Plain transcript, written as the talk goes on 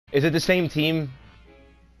Is it the same team?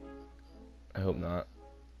 I hope not.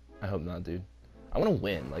 I hope not, dude. I want to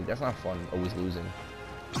win. Like, that's not fun, always losing.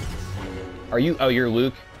 Are you? Oh, you're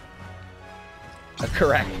Luke?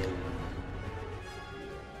 Correct.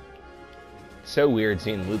 So weird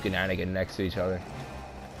seeing Luke and Anakin next to each other.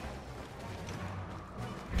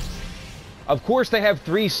 Of course they have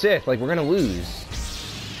 3 Sith. Like, we're gonna lose.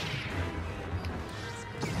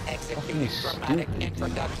 Executing dramatic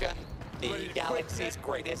introduction. The galaxy's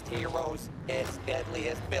greatest heroes, its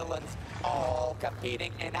deadliest villains, all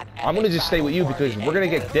competing in an I'm gonna just stay with you because we're gonna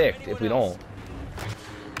get dicked if we don't.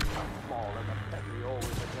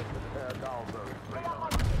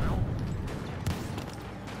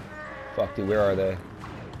 Fuck, dude, where are they?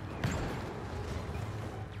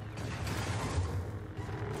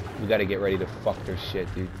 We gotta get ready to fuck their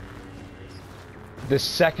shit, dude. The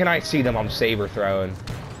second I see them, I'm saber throwing.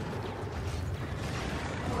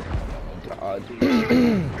 Oh, God.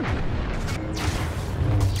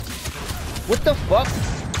 What the fuck?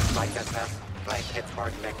 Like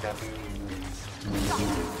Pittsburgh victim.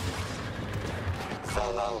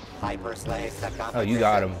 Solo, hyper slave, oh, you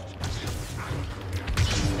got him.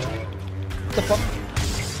 What the fuck?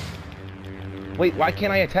 Wait, why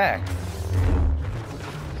can't I attack?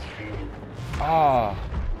 Ah. Oh.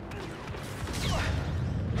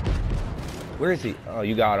 Where is he? Oh,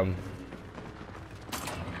 you got him.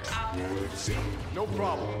 No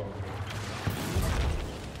problem.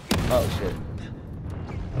 Oh, shit.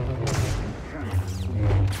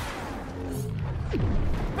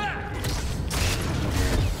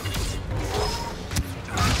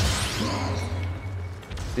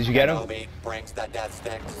 Did you get him? Brings the death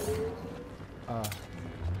sticks.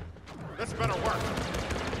 This better work.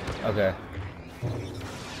 Okay. I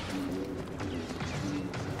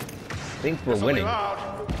think we're winning.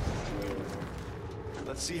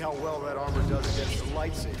 Let's see how well that armor does against the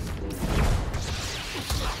lightsaber.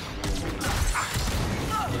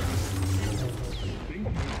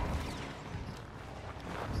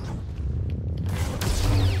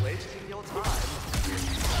 Wasting your time.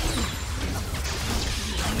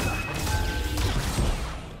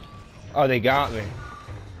 Oh, they got me.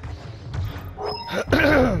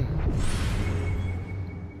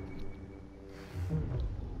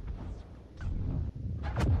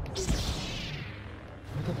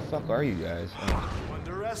 What the fuck are you guys? Oh.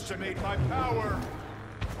 Underestimate my power.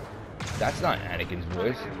 That's not Anakin's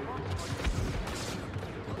voice.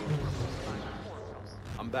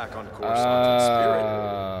 I'm back on course.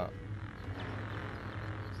 Spirit.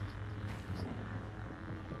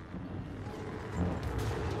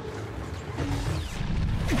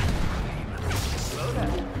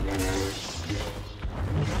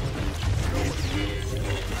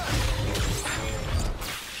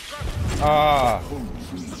 Ah.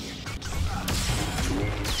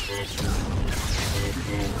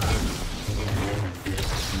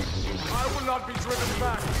 I will not be driven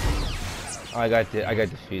back. I got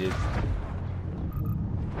defeated.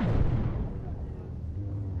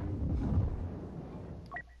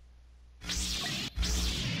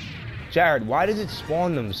 Jared, why does it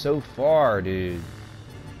spawn them so far, dude?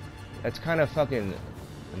 That's kind of fucking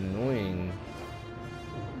annoying.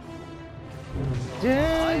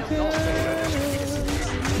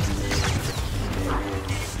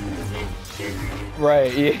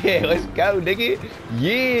 Right, yeah, let's go, nigga.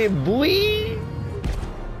 Yeah, boy.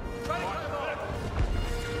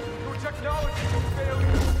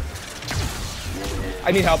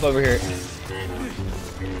 I need help over here.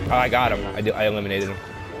 Oh, I got him. I eliminated him.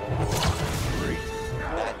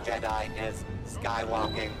 That Jedi is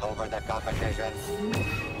skywalking over the competition.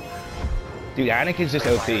 Dude, Anakin's just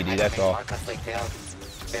OP, dude, that's all.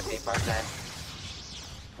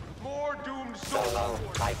 50%. More doomed Solo,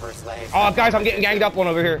 hyper slave. Oh, guys, I'm getting ganged up on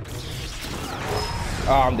over here.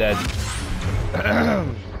 Oh, I'm dead.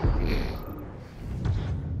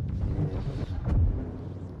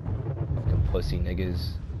 Fucking pussy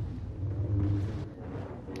niggas.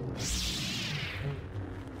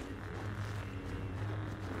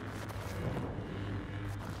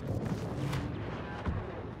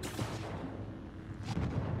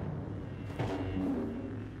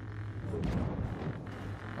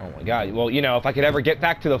 Oh my god. Well, you know, if I could ever get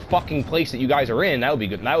back to the fucking place that you guys are in, that would be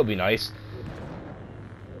good. That would be nice.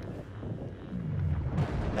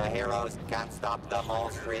 The heroes can't stop the mole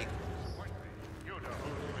streak. You know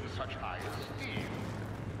who's in such high esteem.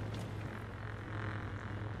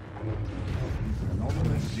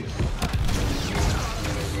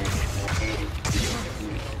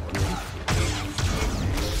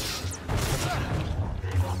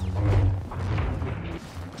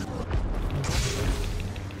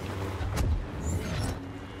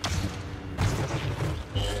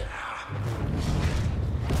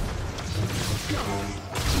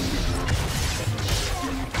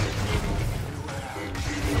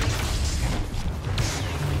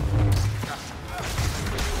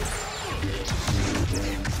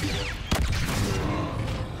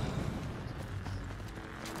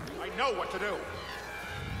 I know what to do.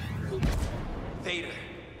 Vader.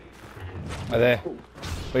 Are they?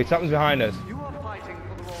 Wait, something's behind us. You are fighting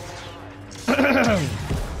for the wrong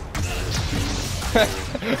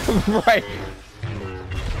side. Right.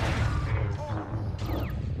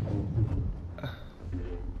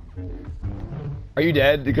 Are you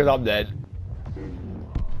dead? Because I'm dead.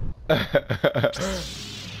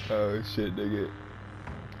 Oh shit, nigga.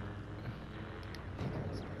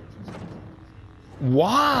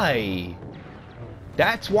 Why?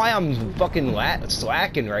 That's why I'm fucking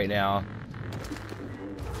slacking right now.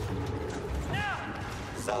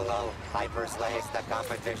 Solo hyper slays the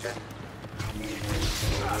competition.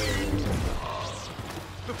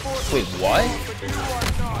 Wait, what?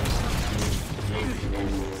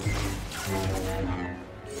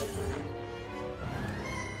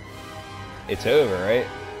 It's over, right?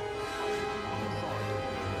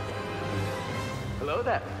 Hello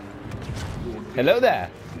there. Hello there.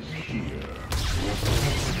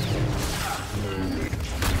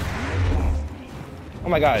 Oh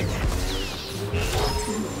my god.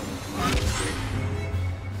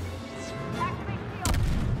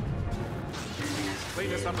 Clean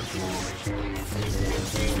this up as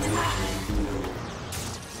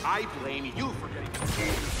I blame you for getting.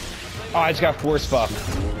 Oh, I just got force fucked.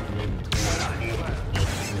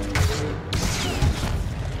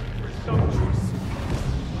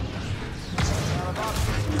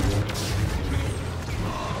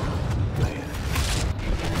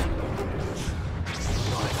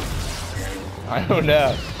 I don't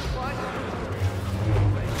know.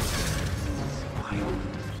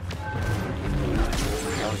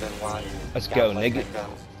 Chosen one. Let's go, Countless nigga.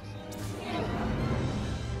 victims.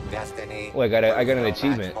 Destiny. Oh, I got an no match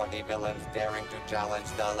achievement. for the villains daring to challenge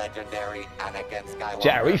the legendary Anakin Skywalker.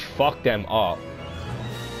 Jerry fucked them up.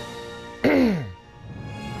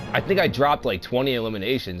 I think I dropped like 20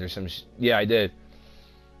 eliminations or some yeah, I did.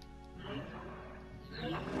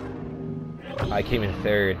 I came in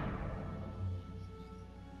third.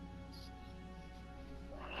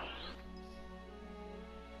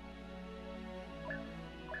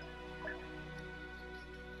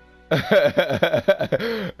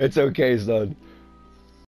 It's okay, son.